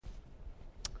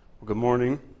Well, good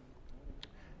morning.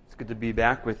 It's good to be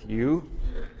back with you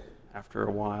after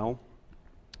a while.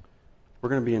 We're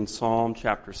going to be in Psalm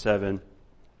chapter 7.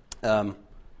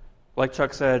 Like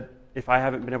Chuck said, if I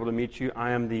haven't been able to meet you, I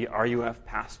am the RUF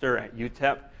pastor at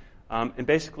UTEP. And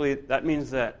basically, that means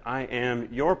that I am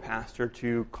your pastor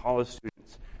to college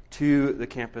students, to the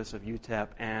campus of UTEP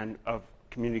and of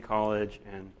community college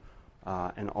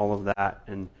and all of that.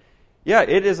 And yeah,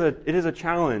 it is a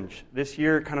challenge. This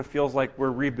year kind of feels like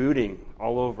we're rebooting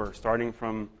all over, starting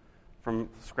from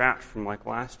scratch from like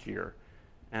last year.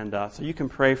 And so you can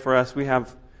pray for us. We have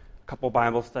a couple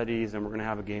Bible studies, and we're going to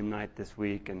have a game night this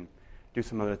week and do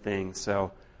some other things.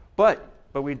 So, but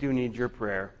we do need your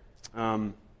prayer.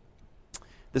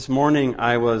 This morning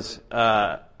I was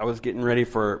getting ready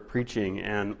for preaching,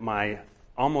 and my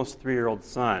almost 3-year-old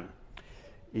son,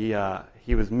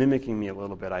 he was mimicking me a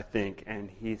little bit, I think, and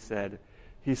he said,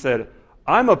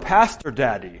 "I'm a pastor,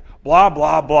 Daddy, blah,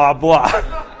 blah, blah,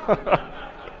 blah."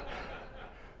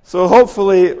 So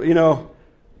hopefully,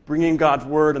 bringing God's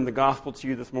word and the gospel to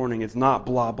you this morning is not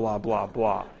blah, blah, blah,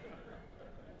 blah.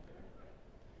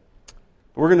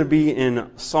 We're going to be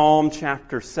in Psalm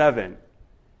chapter 7,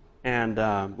 and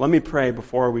let me pray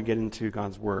before we get into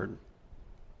God's word.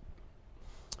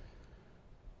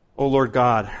 Oh Lord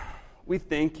God, we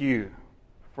thank you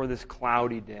for this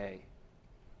cloudy day.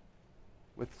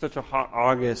 With such a hot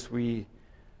August, we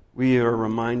are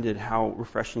reminded how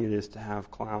refreshing it is to have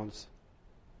clouds.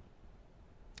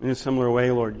 In a similar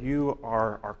way, Lord, you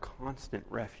are our constant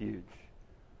refuge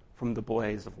from the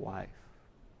blaze of life.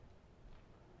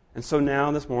 And so now,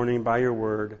 this morning, by your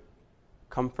word,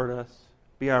 comfort us,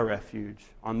 be our refuge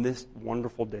on this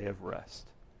wonderful day of rest.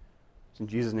 In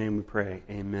Jesus' name we pray,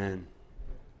 amen.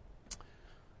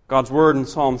 God's word in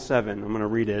Psalm 7, I'm going to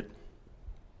read it.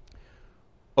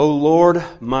 O Lord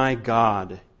my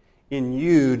God, in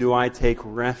you do I take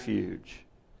refuge.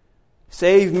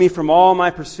 Save me from all my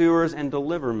pursuers and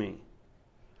deliver me,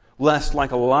 lest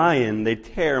like a lion they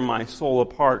tear my soul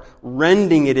apart,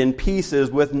 rending it in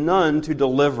pieces with none to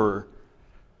deliver.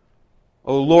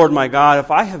 O Lord my God,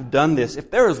 if I have done this, if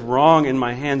there is wrong in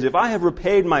my hands, if I have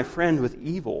repaid my friend with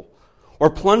evil, or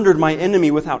plundered my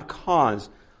enemy without cause,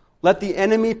 let the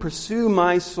enemy pursue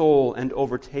my soul and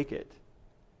overtake it.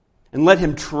 And let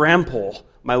him trample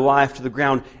my life to the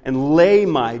ground and lay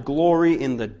my glory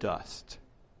in the dust.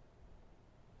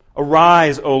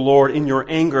 Arise, O Lord, in your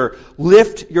anger.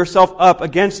 Lift yourself up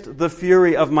against the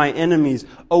fury of my enemies.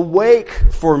 Awake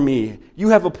for me. You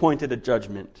have appointed a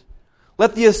judgment.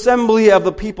 Let the assembly of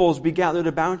the peoples be gathered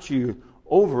about you.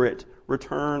 Over it,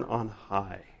 return on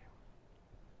high.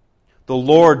 The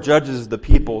Lord judges the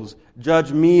peoples.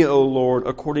 Judge me, O Lord,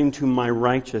 according to my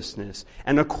righteousness,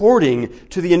 and according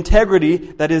to the integrity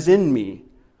that is in me.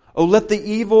 O let the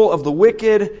evil of the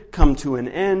wicked come to an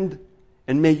end,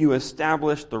 and may you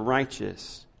establish the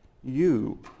righteous,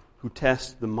 you who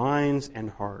test the minds and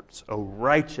hearts, O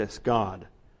righteous God.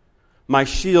 My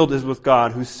shield is with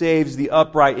God, who saves the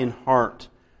upright in heart.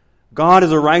 God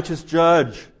is a righteous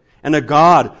judge, and a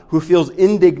God who feels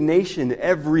indignation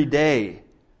every day.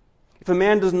 If a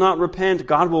man does not repent,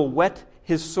 God will whet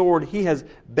his sword. He has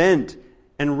bent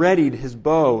and readied his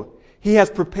bow. He has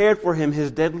prepared for him his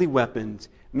deadly weapons,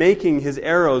 making his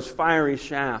arrows fiery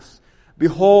shafts.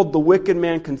 Behold, the wicked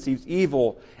man conceives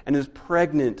evil and is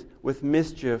pregnant with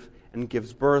mischief and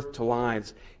gives birth to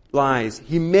lies.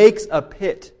 He makes a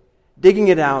pit, digging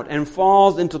it out, and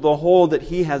falls into the hole that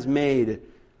he has made.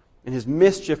 And his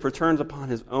mischief returns upon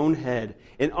his own head,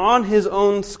 and on his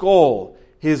own skull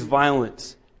his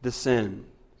violence descends.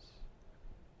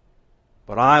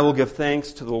 But I will give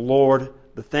thanks to the Lord,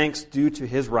 the thanks due to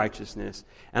his righteousness,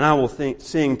 and I will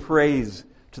sing praise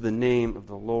to the name of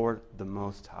the Lord the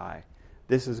Most High.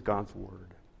 This is God's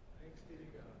word.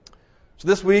 So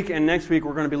this week and next week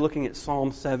we're going to be looking at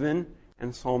Psalm 7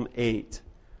 and Psalm 8.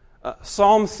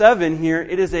 Psalm 7 here,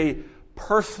 it is a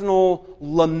personal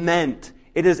lament.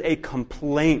 It is a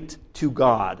complaint to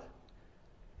God.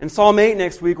 And Psalm 8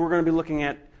 next week we're going to be looking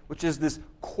at, which is this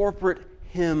corporate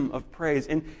hymn of praise.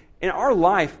 And in our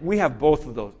life, we have both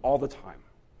of those all the time.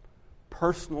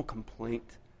 Personal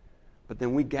complaint, but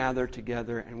then we gather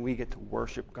together and we get to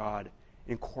worship God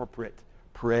in corporate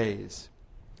praise.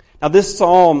 Now this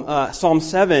psalm, Psalm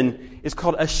 7, is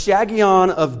called a Shagion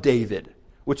of David,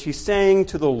 which he sang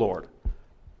to the Lord.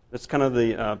 That's kind of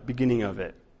the beginning of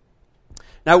it.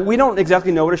 Now, we don't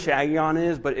exactly know what a Shagion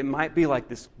is, but it might be like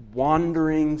this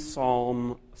wandering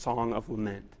song of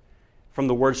lament, from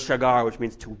the word shagar, which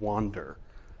means to wander.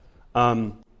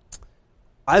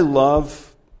 I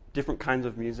love different kinds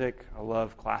of music. I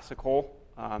love classical.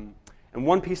 And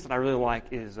one piece that I really like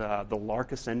is The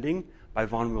Lark Ascending by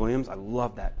Vaughan Williams. I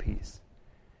love that piece.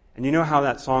 And you know how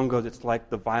that song goes? It's like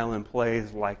the violin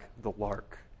plays like the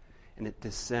lark. And it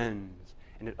descends,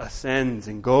 and it ascends,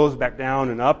 and goes back down,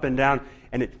 and down.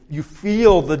 And you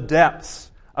feel the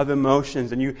depths of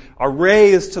emotions, and you are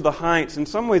raised to the heights. In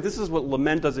some ways, this is what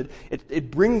lament does.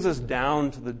 It brings us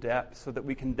down to the depths so that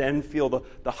we can then feel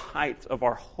the heights of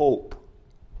our hope.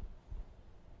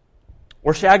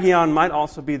 Or shagian might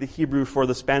also be the Hebrew for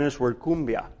the Spanish word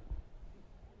cumbia.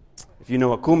 If you know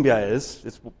what cumbia is,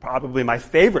 it's probably my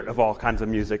favorite of all kinds of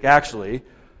music, actually.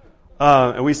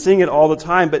 And we sing it all the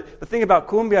time. But the thing about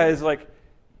cumbia is, like,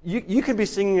 you could be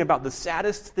singing about the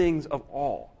saddest things of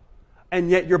all, and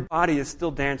yet your body is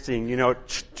still dancing,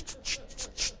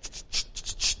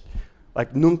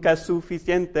 like, nunca es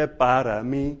suficiente para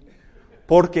mí,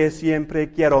 porque siempre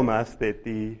quiero más de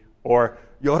ti. Or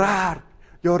llorar,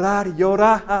 llorar,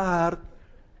 llorar.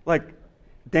 Like,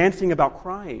 dancing about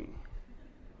crying.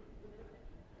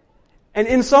 And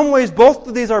in some ways, both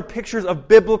of these are pictures of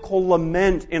biblical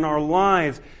lament in our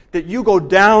lives. That you go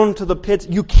down to the pits,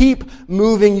 you keep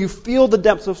moving, you feel the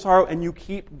depths of sorrow, and you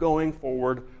keep going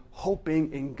forward,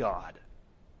 hoping in God.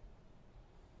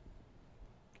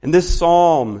 And this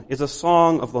psalm is a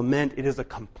song of lament. It is a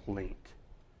complaint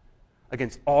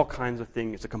against all kinds of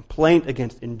things. It's a complaint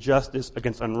against injustice,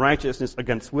 against unrighteousness,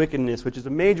 against wickedness, which is a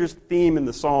major theme in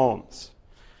the Psalms.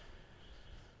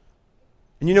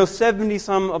 And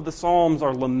 70-some of the Psalms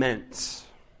are laments.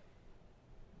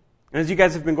 And as you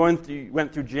guys have been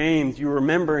went through James, you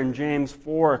remember in James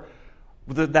 4,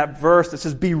 that verse that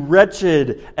says, "Be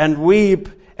wretched and weep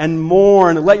and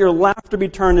mourn, and let your laughter be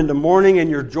turned into mourning and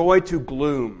your joy to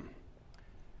gloom."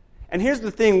 And here's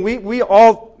the thing, we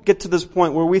all get to this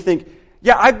point where we think,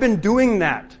 yeah, I've been doing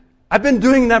that. I've been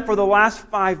doing that for the last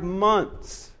 5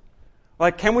 months.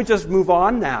 Like, can we just move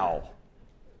on now?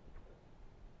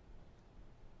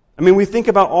 I mean, we think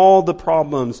about all the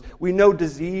problems. We know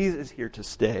disease is here to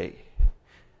stay.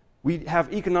 We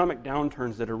have economic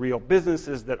downturns that are real,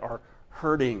 businesses that are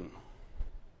hurting.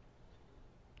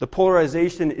 The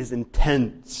polarization is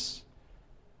intense.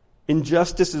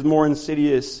 Injustice is more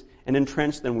insidious and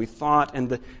entrenched than we thought. And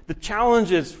the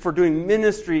challenges for doing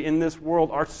ministry in this world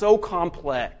are so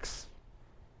complex.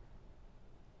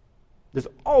 There's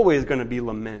always going to be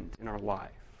lament in our life.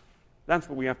 That's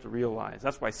what we have to realize.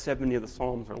 That's why 70 of the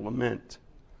Psalms are lament.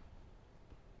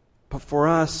 But for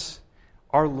us,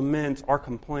 our laments, our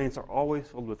complaints are always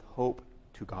filled with hope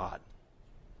to God.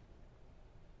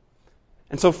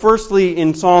 And so firstly,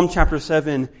 in Psalm chapter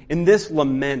 7, in this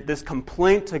lament, this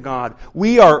complaint to God,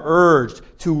 we are urged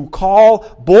to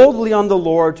call boldly on the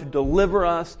Lord to deliver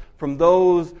us from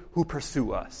those who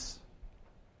pursue us.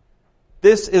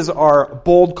 This is our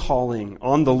bold calling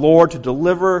on the Lord to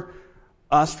deliver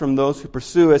us from those who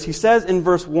pursue us. He says in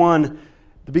verse 1,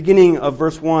 the beginning of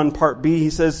verse 1, part B, he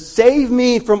says, "Save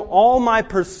me from all my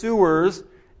pursuers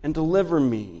and deliver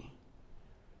me."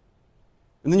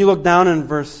 And then you look down in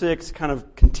verse 6, kind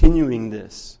of continuing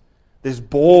this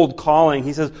bold calling.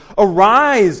 He says,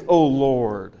 "Arise, O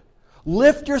Lord.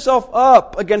 Lift yourself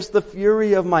up against the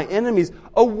fury of my enemies.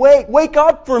 Awake, wake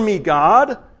up for me,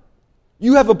 God.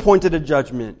 You have appointed a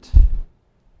judgment."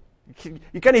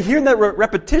 You kind of hear that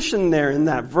repetition there in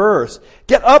that verse.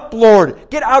 Get up,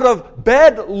 Lord. Get out of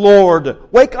bed,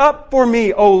 Lord. Wake up for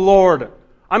me, O Lord.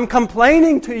 I'm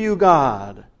complaining to you,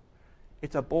 God.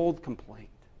 It's a bold complaint.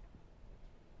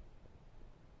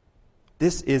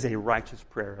 This is a righteous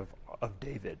prayer of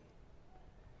David.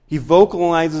 He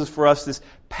vocalizes for us this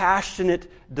passionate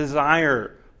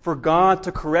desire for God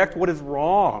to correct what is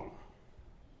wrong.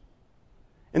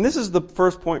 And this is the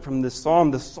first point from this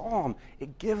psalm. The psalm,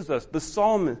 it gives us, the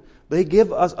psalmists, they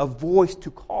give us a voice to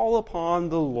call upon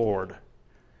the Lord,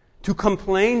 to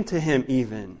complain to Him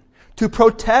even, to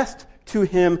protest to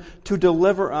Him, to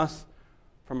deliver us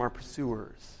from our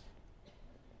pursuers.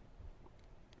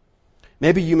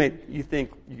 Maybe you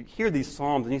think, you hear these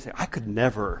psalms and you say, I could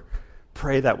never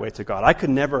pray that way to God. I could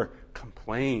never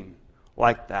complain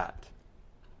like that.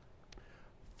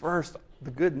 First, the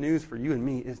good news for you and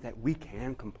me is that we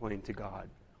can complain to God.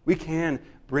 We can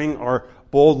bring our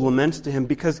bold laments to Him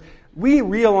because we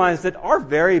realize that our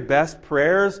very best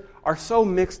prayers are so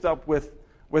mixed up with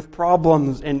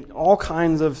problems and all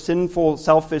kinds of sinful,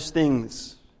 selfish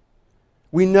things.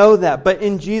 We know that. But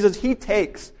in Jesus, He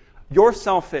takes your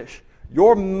selfish,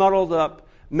 your muddled up,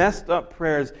 messed up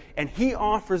prayers, and He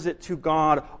offers it to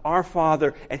God, our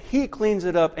Father, and He cleans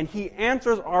it up, and He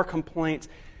answers our complaints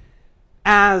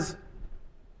as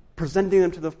presenting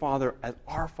them to the Father as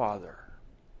our Father.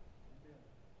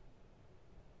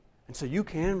 And so you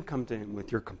can come to Him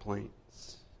with your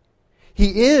complaints.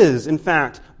 He is, in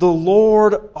fact, the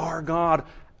Lord our God,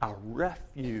 our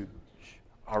refuge.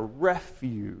 Our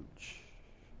refuge.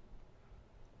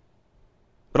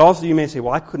 But also you may say,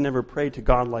 well, I could never pray to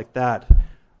God like that.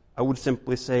 I would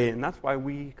simply say, and that's why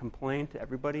we complain to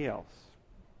everybody else.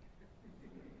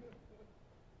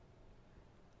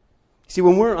 See,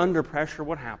 when we're under pressure,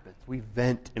 what happens? We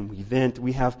vent and we vent.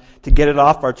 We have to get it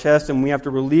off our chest and we have to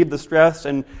relieve the stress,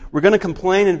 and we're going to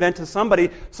complain and vent to somebody.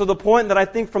 So the point that I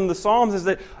think from the Psalms is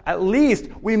that at least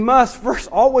we must first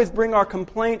always bring our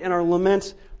complaint and our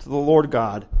laments to the Lord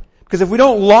God. Because if we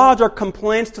don't lodge our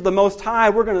complaints to the Most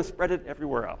High, we're going to spread it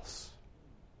everywhere else.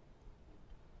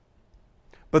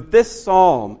 But this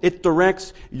psalm, it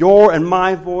directs your and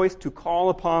my voice to call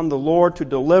upon the Lord to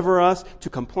deliver us, to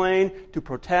complain, to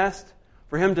protest,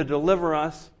 for Him to deliver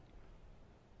us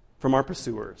from our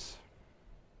pursuers.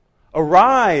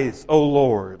 Arise, O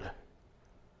Lord.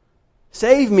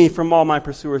 Save me from all my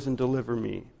pursuers and deliver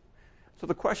me. So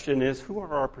the question is, who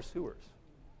are our pursuers?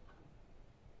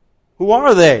 Who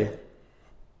are they?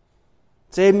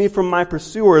 Save me from my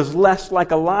pursuers, lest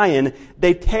like a lion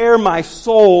they tear my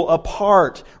soul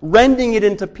apart, rending it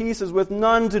into pieces with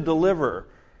none to deliver.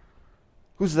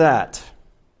 Who's that?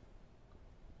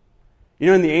 You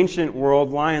know, in the ancient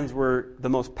world, lions were the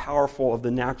most powerful of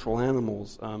the natural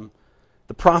animals.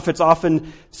 The prophets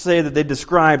often say that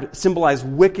they symbolize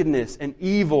wickedness and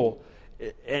evil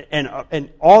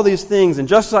and all these things. And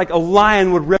just like a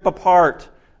lion would rip apart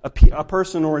a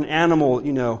person or an animal,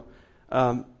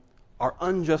 our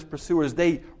unjust pursuers,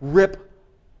 they rip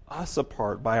us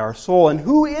apart by our soul. And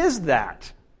who is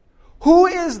that? Who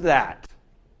is that?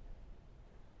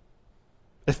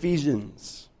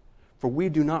 Ephesians. For we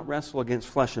do not wrestle against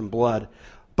flesh and blood,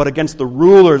 but against the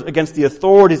rulers, against the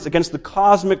authorities, against the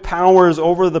cosmic powers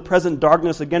over the present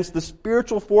darkness, against the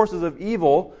spiritual forces of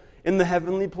evil in the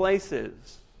heavenly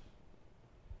places.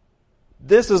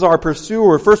 This is our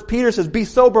pursuer. 1 Peter says, be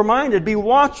sober-minded, be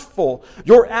watchful.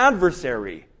 Your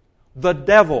adversary, the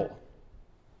devil,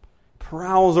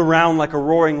 prowls around like a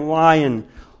roaring lion,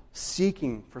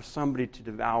 seeking for somebody to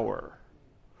devour.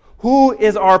 Who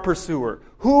is our pursuer?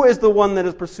 Who is the one that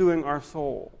is pursuing our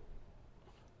soul?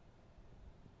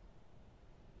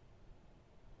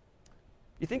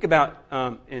 You think about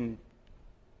in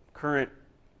current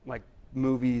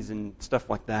movies and stuff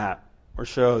like that, or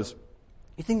shows.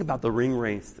 You think about the ring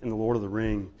wraiths in The Lord of the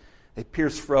Ring. They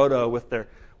pierce Frodo with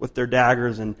their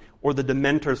daggers, or the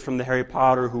Dementors from the Harry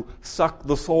Potter who suck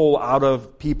the soul out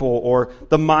of people, or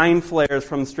the Mind Flayers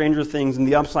from Stranger Things and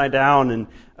the Upside Down, and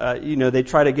they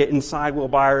try to get inside Will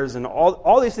Byers and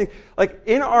all these things. Like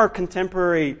in our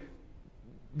contemporary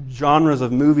genres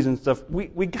of movies and stuff,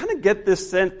 we kind of get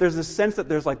this sense. There's this sense that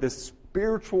there's this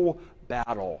spiritual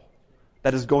battle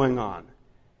that is going on.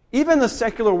 Even the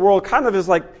secular world kind of is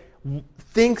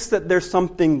thinks that there's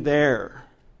something there.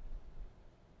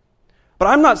 But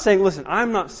we're not saying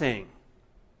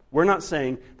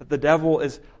that the devil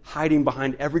is hiding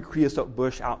behind every creosote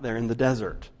bush out there in the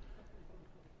desert.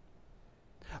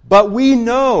 But we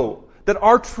know that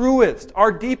our truest,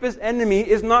 our deepest enemy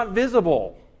is not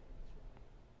visible.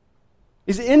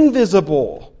 Is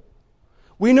invisible.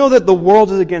 We know that the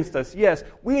world is against us. Yes,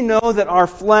 we know that our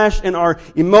flesh and our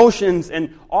emotions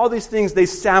and all these things, they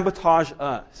sabotage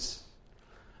us.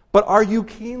 But are you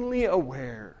keenly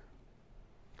aware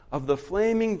of the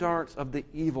flaming darts of the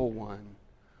evil one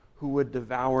who would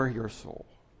devour your soul?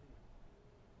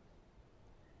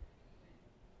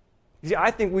 You see,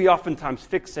 I think we oftentimes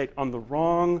fixate on the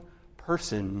wrong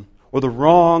person or the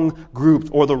wrong groups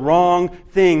or the wrong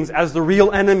things as the real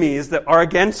enemies that are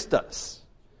against us.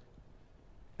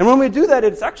 And when we do that,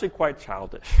 it's actually quite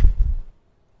childish.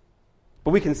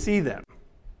 But we can see them.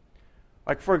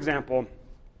 For example,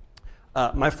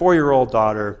 my 4-year-old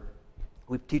daughter,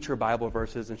 we teach her Bible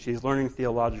verses and she's learning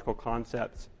theological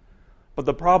concepts. But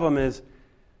the problem is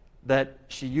that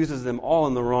she uses them all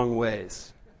in the wrong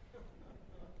ways.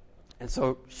 And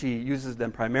so she uses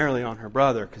them primarily on her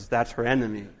brother because that's her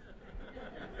enemy.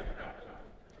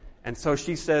 And so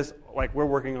she says, we're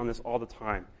working on this all the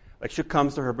time. She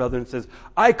comes to her brother and says,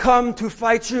 I come to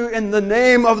fight you in the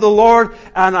name of the Lord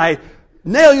and I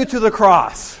nail you to the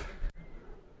cross.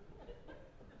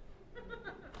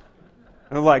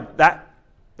 And I'm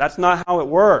that's not how it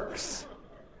works.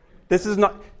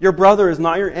 Your brother is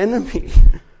not your enemy.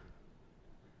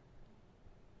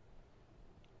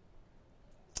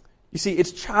 You see,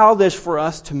 it's childish for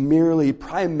us to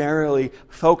primarily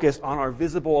focus on our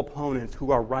visible opponents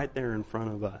who are right there in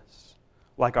front of us,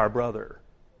 like our brother.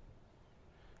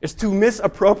 It's to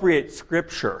misappropriate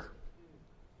Scripture.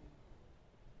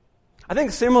 I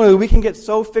think similarly, we can get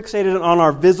so fixated on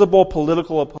our visible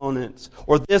political opponents,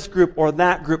 or this group or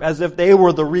that group, as if they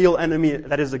were the real enemy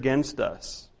that is against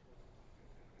us.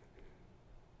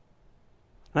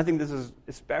 And I think this is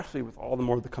especially with all the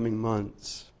more of the coming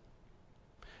months.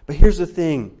 But here's the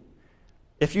thing.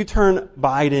 If you turn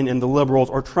Biden and the liberals,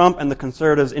 or Trump and the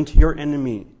conservatives into your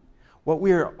enemy,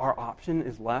 our option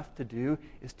is left to do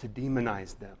is to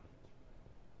demonize them.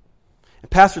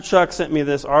 And Pastor Chuck sent me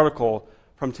this article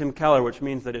from Tim Keller, which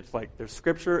means that it's like there's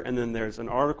scripture and then there's an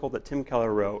article that Tim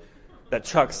Keller wrote that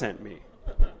Chuck sent me.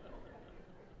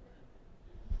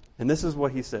 And this is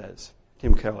what he says,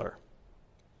 Tim Keller.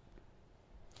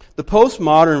 The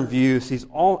postmodern view sees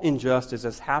all injustice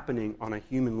as happening on a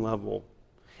human level,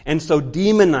 and so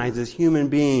demonizes human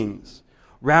beings,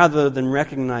 rather than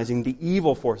recognizing the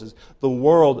evil forces, the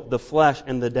world, the flesh,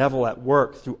 and the devil at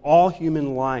work through all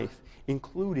human life,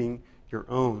 including your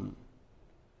own.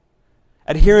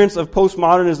 Adherents of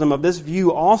postmodernism of this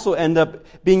view also end up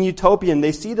being utopian.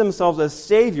 They see themselves as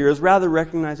saviors, rather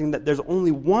recognizing that there's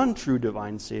only one true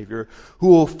divine Savior who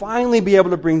will finally be able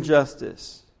to bring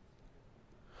justice.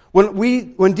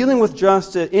 When dealing with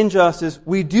injustice,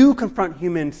 we do confront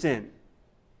human sin.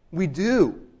 We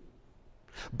do.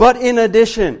 But in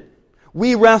addition,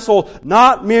 we wrestle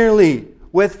not merely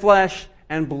with flesh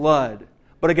and blood,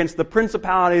 but against the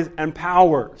principalities and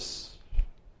powers.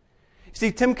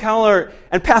 See, Tim Keller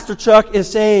and Pastor Chuck is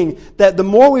saying that the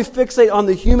more we fixate on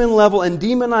the human level and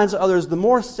demonize others, the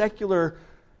more secular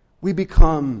we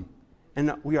become,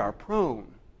 and we are prone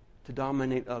to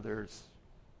dominate others,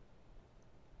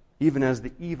 even as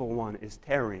the evil one is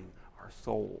tearing our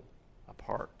soul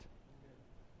apart.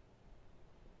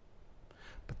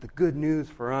 But the good news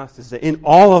for us is that in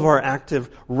all of our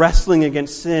active wrestling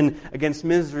against sin, against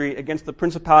misery, against the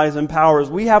principalities and powers,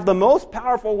 we have the most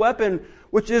powerful weapon,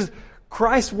 which is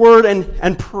Christ's word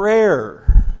and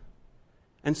prayer.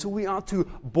 And so we ought to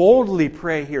boldly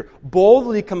pray here,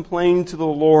 boldly complain to the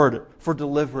Lord for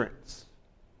deliverance.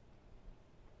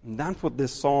 And that's what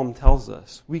this psalm tells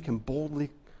us. We can boldly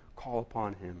call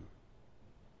upon Him.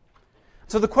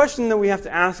 So the question that we have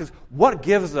to ask is, what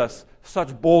gives us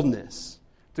such boldness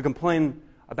to complain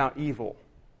about evil?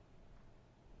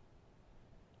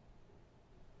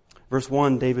 Verse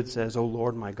 1, David says, O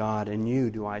Lord my God, in you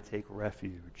do I take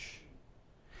refuge.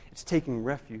 It's taking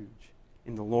refuge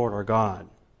in the Lord our God.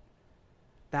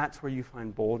 That's where you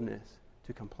find boldness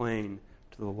to complain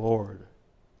to the Lord.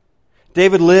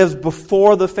 David lives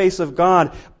before the face of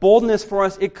God. Boldness for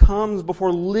us, it comes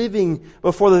before living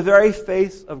before the very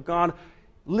face of God,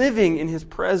 living in His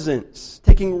presence,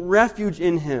 taking refuge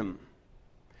in Him.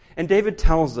 And David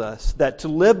tells us that to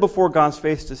live before God's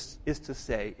face is to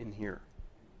say in here,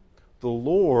 the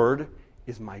Lord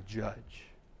is my judge.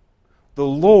 The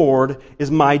Lord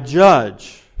is my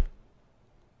judge.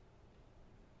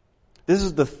 This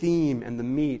is the theme and the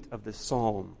meat of this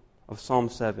psalm, of Psalm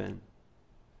 7.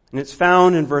 And it's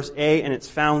found in verse 8 and it's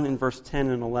found in verse 10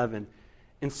 and 11.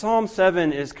 And Psalm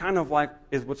 7 is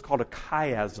what's called a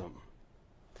chiasm.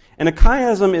 And a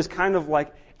chiasm is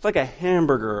it's like a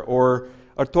hamburger or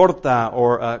a torta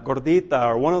or a gordita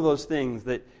or one of those things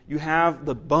that you have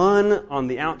the bun on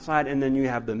the outside and then you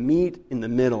have the meat in the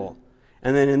middle.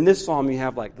 And then in this psalm you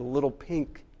have like the little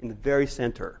pink in the very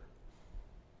center.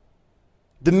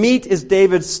 The meat is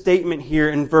David's statement here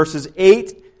in verses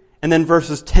 8 and then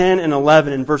verses 10 and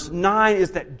 11. And verse 9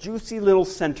 is that juicy little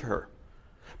center.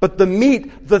 But the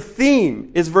meat, the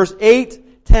theme, is verse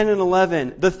 8, 10, and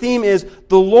 11. The theme is,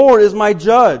 the Lord is my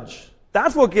judge.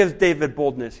 That's what gives David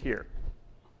boldness here.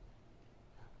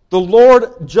 The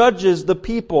Lord judges the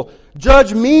people.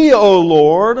 Judge me, O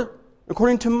Lord,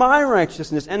 according to my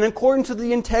righteousness and according to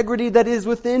the integrity that is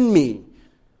within me.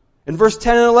 In verse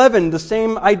 10 and 11, the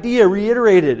same idea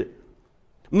reiterated.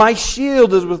 My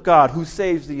shield is with God, who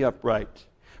saves the upright.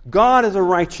 God is a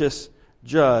righteous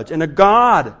judge, and a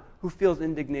God who feels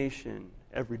indignation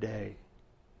every day.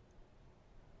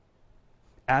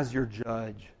 As your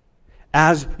judge,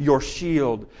 as your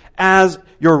shield, as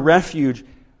your refuge,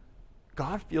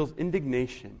 God feels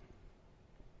indignation.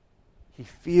 He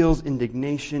feels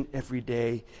indignation every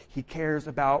day. He cares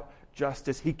about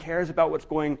justice. He cares about what's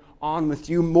going on with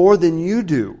you more than you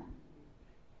do.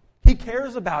 He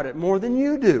cares about it more than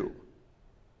you do.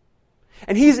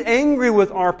 And He's angry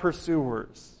with our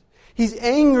pursuers. He's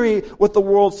angry with the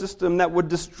world system that would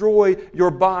destroy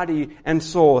your body and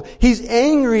soul. He's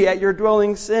angry at your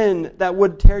dwelling sin that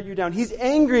would tear you down. He's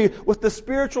angry with the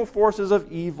spiritual forces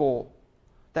of evil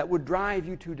that would drive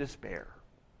you to despair.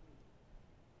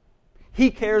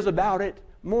 He cares about it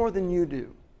more than you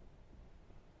do.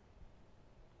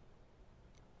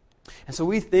 And so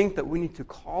we think that we need to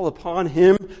call upon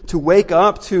Him to wake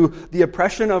up to the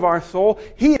oppression of our soul.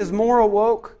 He is more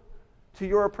awoke to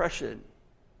your oppression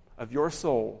of your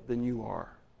soul than you are.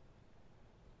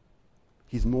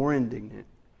 He's more indignant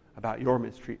about your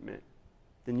mistreatment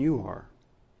than you are.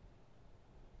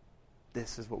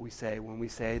 This is what we say when we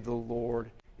say, the Lord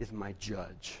is my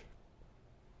judge.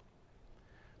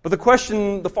 But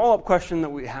the follow-up question that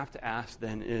we have to ask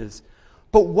then is,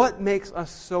 but what makes us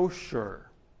so sure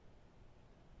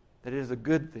that it is a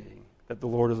good thing that the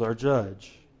Lord is our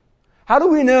judge? How do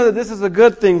we know that this is a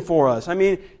good thing for us? I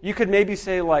mean, you could maybe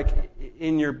say, like,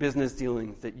 in your business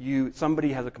dealings, that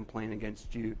somebody has a complaint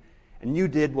against you, and you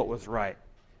did what was right.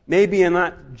 Maybe in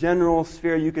that general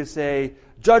sphere, you could say,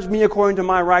 judge me according to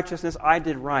my righteousness, I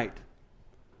did right.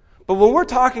 But when we're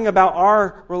talking about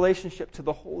our relationship to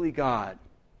the holy God,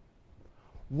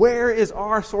 where is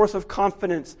our source of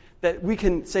confidence that we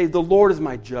can say, the Lord is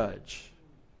my judge?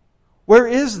 Where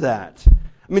is that?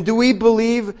 I mean, do we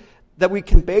believe that we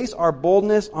can base our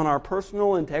boldness on our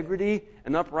personal integrity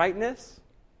and uprightness?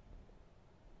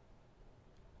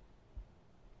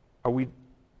 Are we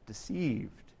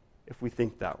deceived if we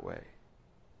think that way?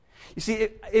 You see,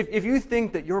 if you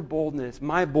think that your boldness,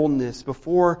 my boldness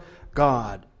before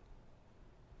God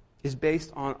is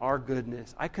based on our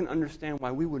goodness, I can understand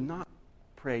why we would not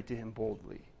pray to Him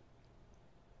boldly.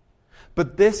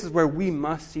 But this is where we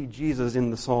must see Jesus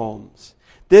in the Psalms.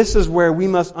 This is where we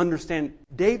must understand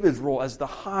David's role as the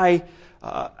high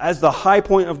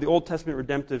point of the Old Testament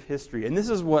redemptive history. And this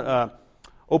is what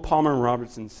O. Palmer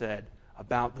Robertson said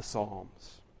about the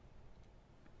Psalms.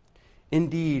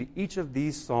 Indeed, each of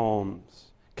these Psalms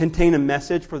contain a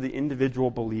message for the individual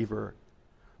believer.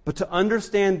 But to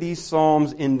understand these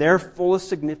Psalms in their fullest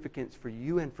significance for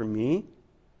you and for me,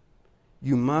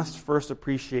 you must first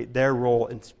appreciate their role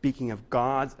in speaking of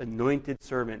God's anointed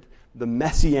servant, the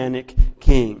Messianic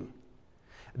King.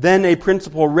 Then a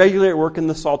principle regularly at work in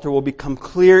the Psalter will become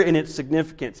clear in its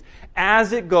significance.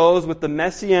 As it goes with the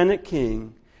Messianic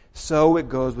King, so it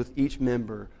goes with each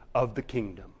member of the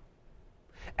kingdom.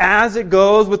 As it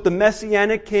goes with the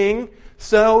Messianic King,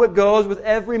 so it goes with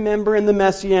every member in the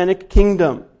Messianic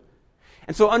kingdom.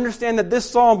 And so understand that this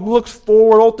psalm looks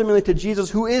forward ultimately to Jesus,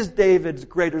 who is David's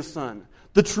greater son,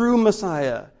 the true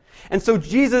Messiah. And so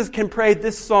Jesus can pray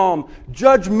this psalm,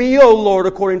 judge me, O Lord,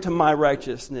 according to my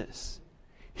righteousness.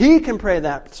 He can pray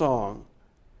that song.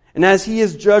 And as He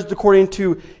is judged according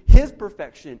to His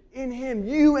perfection, in Him,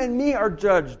 you and me are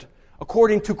judged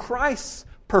according to Christ's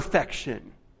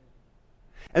perfection.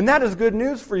 And that is good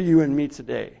news for you and me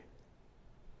today.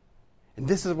 And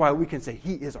this is why we can say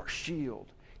He is our shield.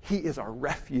 He is our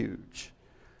refuge.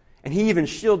 And He even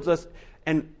shields us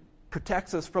and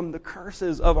protects us from the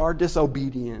curses of our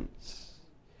disobedience.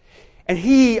 And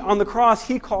He, on the cross,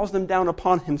 He calls them down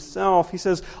upon Himself. He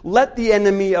says, let the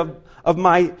enemy of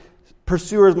my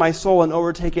pursuers my soul and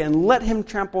overtake it, and let him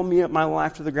trample me at my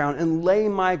life to the ground and lay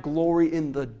my glory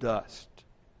in the dust.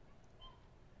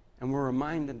 And we're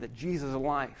reminded that Jesus'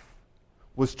 life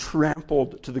was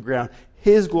trampled to the ground.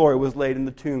 His glory was laid in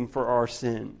the tomb for our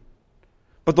sin.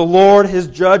 But the Lord, His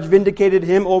judge, vindicated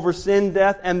Him over sin,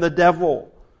 death, and the devil.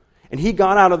 And He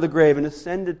got out of the grave and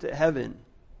ascended to heaven.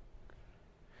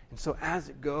 And so as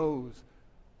it goes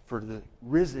for the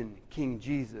risen King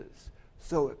Jesus,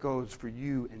 so it goes for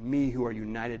you and me who are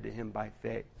united to Him by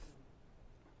faith.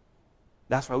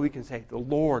 That's why we can say, the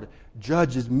Lord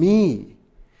judges me.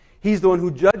 He's the one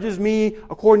who judges me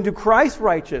according to Christ's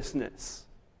righteousness.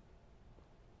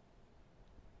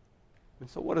 And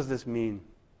so what does this mean?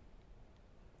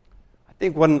 I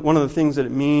think one of the things that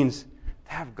it means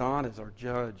to have God as our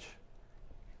judge,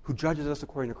 who judges us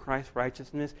according to Christ's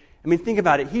righteousness. I mean, think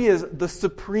about it. He is the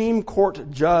Supreme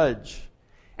Court judge,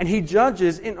 and He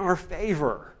judges in our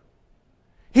favor.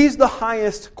 He's the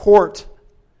highest court.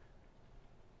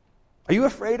 Are you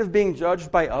afraid of being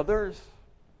judged by others?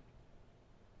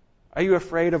 Are you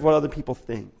afraid of what other people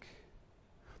think?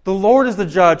 The Lord is the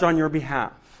judge on your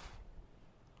behalf.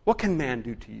 What can man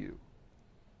do to you?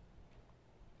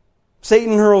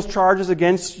 Satan hurls charges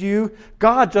against you.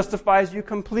 God justifies you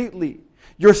completely.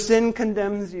 Your sin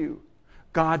condemns you.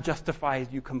 God justifies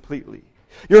you completely.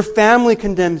 Your family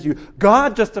condemns you.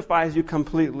 God justifies you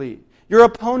completely. Your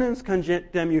opponents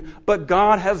condemn you, but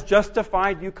God has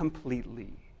justified you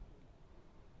completely.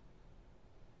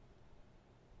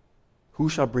 Who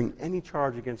shall bring any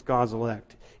charge against God's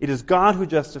elect? It is God who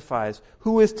justifies.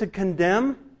 Who is to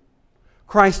condemn?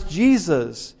 Christ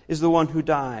Jesus is the one who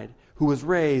died, who was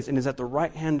raised, and is at the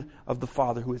right hand of the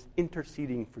Father, who is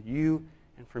interceding for you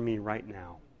and for me right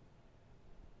now.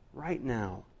 Right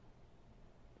now.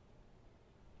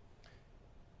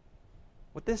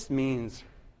 What this means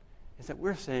is that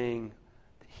we're saying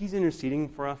that He's interceding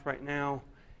for us right now.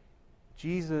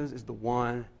 Jesus is the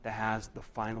one that has the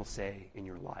final say in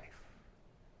your life.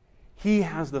 He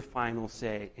has the final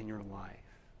say in your life.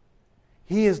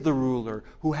 He is the ruler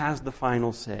who has the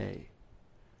final say.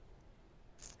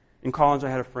 In college, I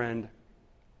had a friend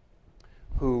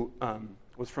who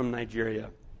was from Nigeria.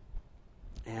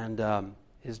 And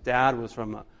his dad was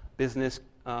from a business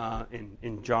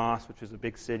in Jos, which is a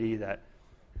big city that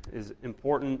is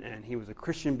important. And he was a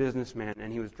Christian businessman.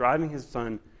 And he was driving his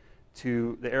son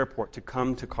to the airport to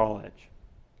come to college.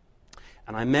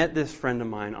 And I met this friend of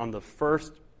mine on the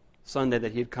first Sunday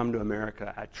that he had come to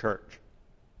America at church.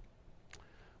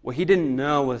 What he didn't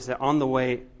know was that on the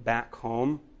way back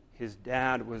home, his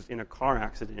dad was in a car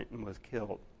accident and was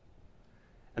killed.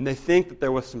 And they think that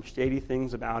there was some shady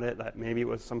things about it, that maybe it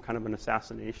was some kind of an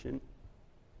assassination.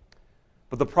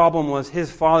 But the problem was his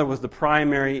father was the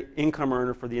primary income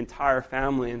earner for the entire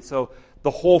family, and so the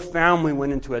whole family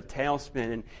went into a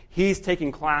tailspin, and he's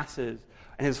taking classes,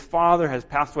 and his father has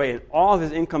passed away, and all of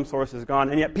his income source is gone,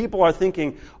 and yet people are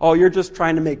thinking, oh, you're just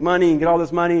trying to make money and get all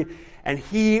this money, and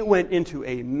he went into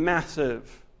a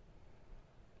massive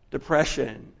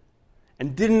depression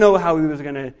and didn't know how he was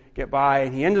going to get by,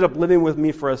 and he ended up living with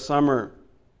me for a summer.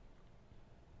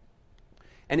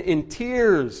 And in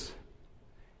tears,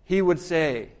 he would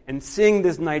say and sing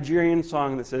this Nigerian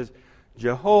song that says,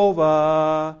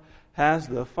 Jehovah has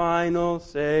the final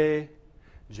say.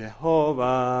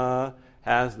 Jehovah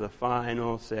has the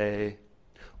final say.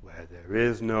 Where there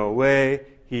is no way,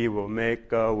 He will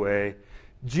make a way.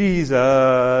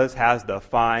 Jesus has the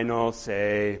final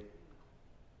say.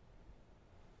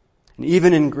 And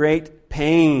even in great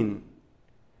pain,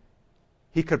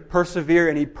 he could persevere,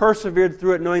 and he persevered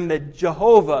through it knowing that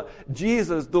Jehovah,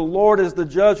 Jesus, the Lord, is the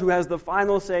judge who has the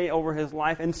final say over his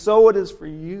life. And so it is for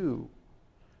you.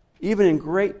 Even in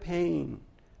great pain,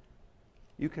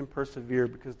 you can persevere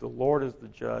because the Lord is the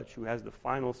judge who has the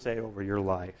final say over your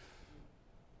life.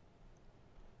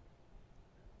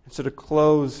 And so to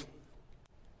close,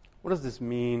 what does this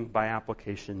mean by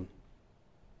application?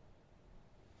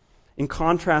 In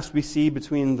contrast, we see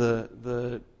between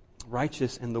the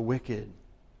righteous and the wicked,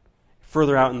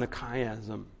 further out in the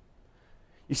chiasm.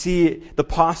 You see, the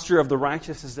posture of the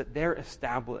righteous is that they're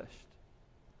established.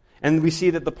 And we see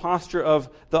that the posture of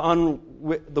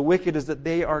the wicked is that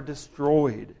they are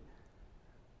destroyed.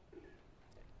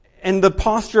 And the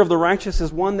posture of the righteous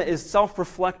is one that is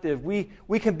self-reflective.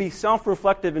 We can be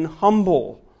self-reflective and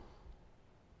humble.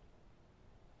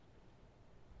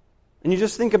 And you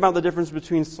just think about the difference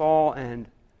between Saul and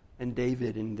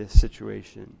David in this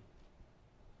situation.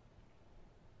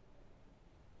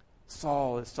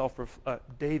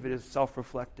 David is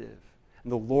self-reflective,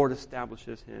 and the Lord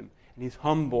establishes him, and he's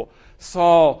humble.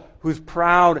 Saul, who's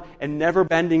proud and never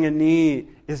bending a knee,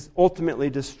 is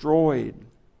ultimately destroyed.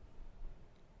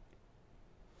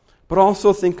 But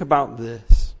also think about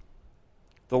this,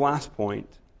 the last point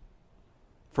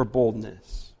for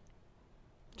boldness.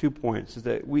 2 points is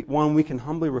that we can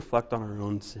humbly reflect on our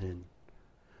own sin.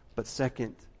 But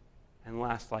second, and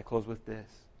last, I close with this,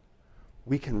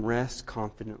 we can rest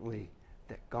confidently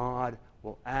that God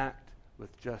will act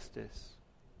with justice.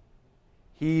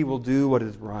 He will do what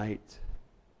is right.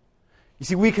 You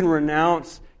see, we can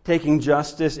renounce taking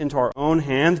justice into our own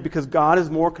hands because God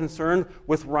is more concerned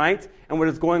with right and what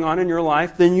is going on in your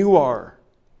life than you are.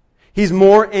 He's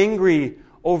more angry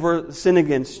over sin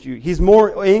against you. He's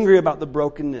more angry about the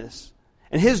brokenness.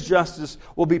 And His justice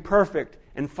will be perfect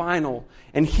and final.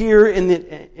 And here in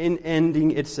ending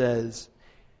it says,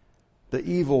 the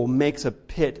evil makes a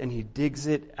pit and he digs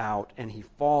it out and he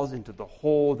falls into the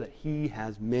hole that he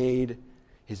has made.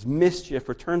 His mischief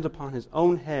returns upon his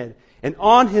own head, and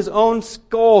on his own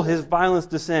skull his violence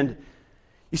descend.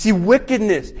 You see,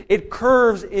 wickedness, it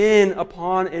curves in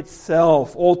upon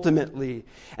itself ultimately.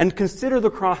 And consider the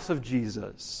cross of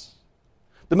Jesus.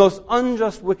 The most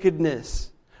unjust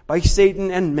wickedness by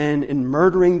Satan and men in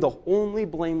murdering the only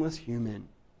blameless human.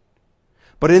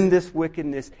 But in this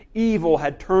wickedness, evil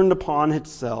had turned upon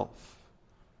itself.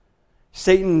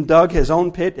 Satan dug his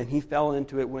own pit and he fell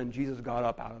into it when Jesus got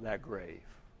up out of that grave.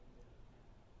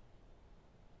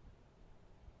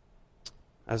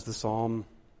 As the song,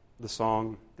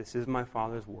 "This is my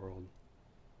Father's world.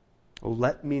 Oh,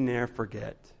 let me ne'er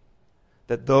forget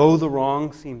that though the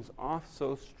wrong seems oft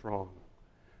so strong,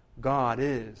 God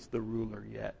is the ruler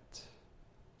yet.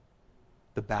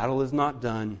 The battle is not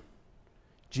done.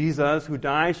 Jesus, who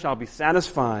dies, shall be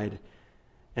satisfied,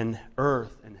 and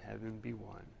earth and heaven be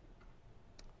one."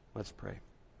 Let's pray.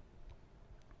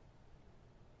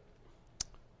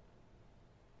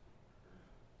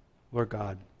 Lord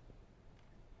God,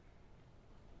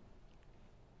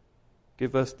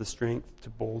 give us the strength to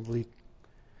boldly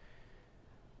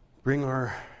bring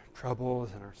our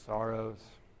troubles and our sorrows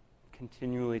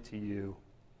continually to you,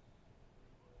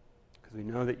 because we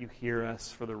know that you hear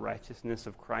us for the righteousness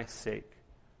of Christ's sake,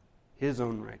 his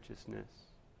own righteousness.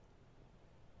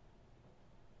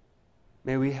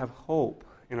 May we have hope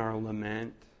in our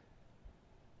lament,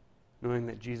 knowing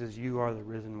that, Jesus, you are the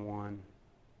risen one.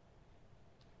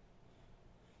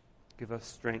 Give us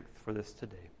strength for this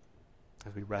today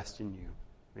as we rest in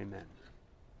you. Amen.